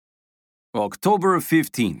October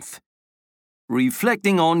 15th.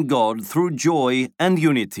 Reflecting on God through joy and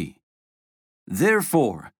unity.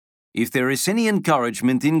 Therefore, if there is any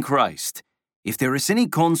encouragement in Christ, if there is any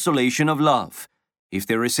consolation of love, if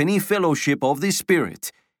there is any fellowship of the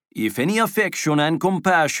Spirit, if any affection and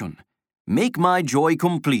compassion, make my joy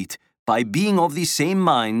complete by being of the same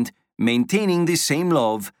mind, maintaining the same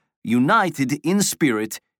love, united in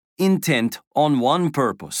spirit, intent on one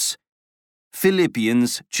purpose.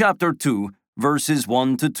 Philippians chapter 2, verses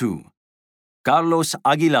 1-2. Carlos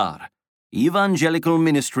Aguilar, Evangelical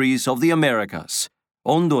Ministries of the Americas,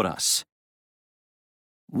 Honduras.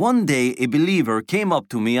 One day a believer came up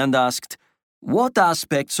to me and asked, "What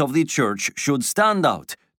aspects of the church should stand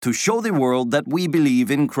out to show the world that we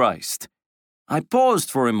believe in Christ?" I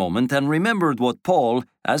paused for a moment and remembered what Paul,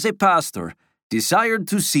 as a pastor, desired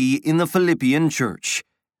to see in the Philippian church,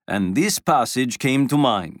 and this passage came to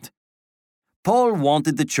mind. Paul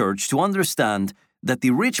wanted the church to understand that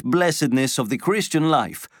the rich blessedness of the Christian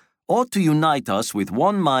life ought to unite us with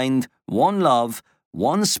one mind, one love,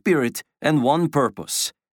 one spirit, and one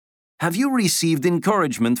purpose. Have you received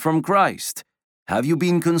encouragement from Christ? Have you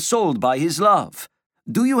been consoled by His love?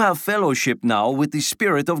 Do you have fellowship now with the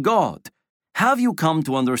Spirit of God? Have you come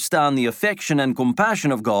to understand the affection and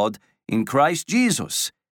compassion of God in Christ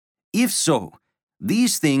Jesus? If so,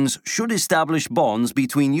 these things should establish bonds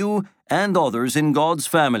between you and others in God's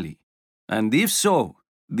family. And if so,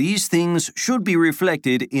 these things should be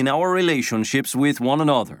reflected in our relationships with one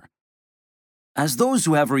another. As those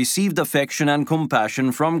who have received affection and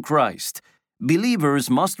compassion from Christ, believers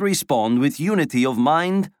must respond with unity of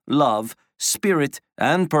mind, love, spirit,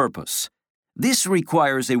 and purpose. This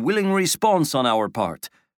requires a willing response on our part,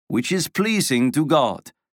 which is pleasing to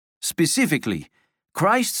God. Specifically,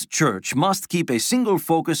 Christ's church must keep a single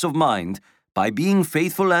focus of mind by being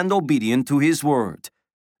faithful and obedient to His word.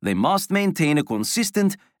 They must maintain a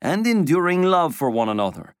consistent and enduring love for one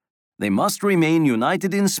another. They must remain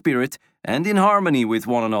united in spirit and in harmony with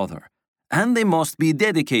one another. And they must be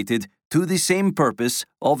dedicated to the same purpose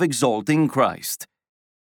of exalting Christ.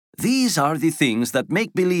 These are the things that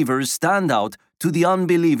make believers stand out to the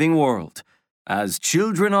unbelieving world, as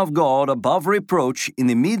children of God above reproach in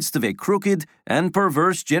the midst of a crooked and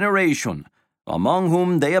perverse generation, among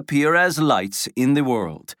whom they appear as lights in the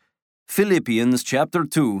world. Philippians chapter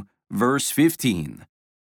 2, verse 15.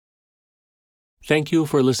 Thank you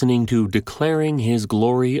for listening to Declaring His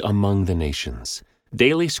Glory Among the Nations,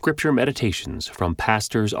 daily scripture meditations from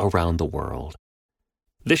pastors around the world.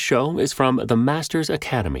 This show is from the Masters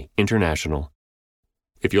Academy International.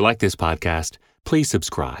 If you like this podcast, please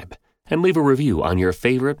subscribe and leave a review on your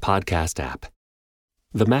favorite podcast app.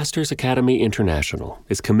 The Masters Academy International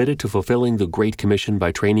is committed to fulfilling the Great Commission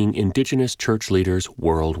by training Indigenous church leaders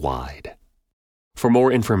worldwide. For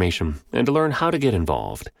more information and to learn how to get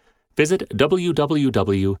involved, visit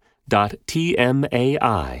www.tmai.org.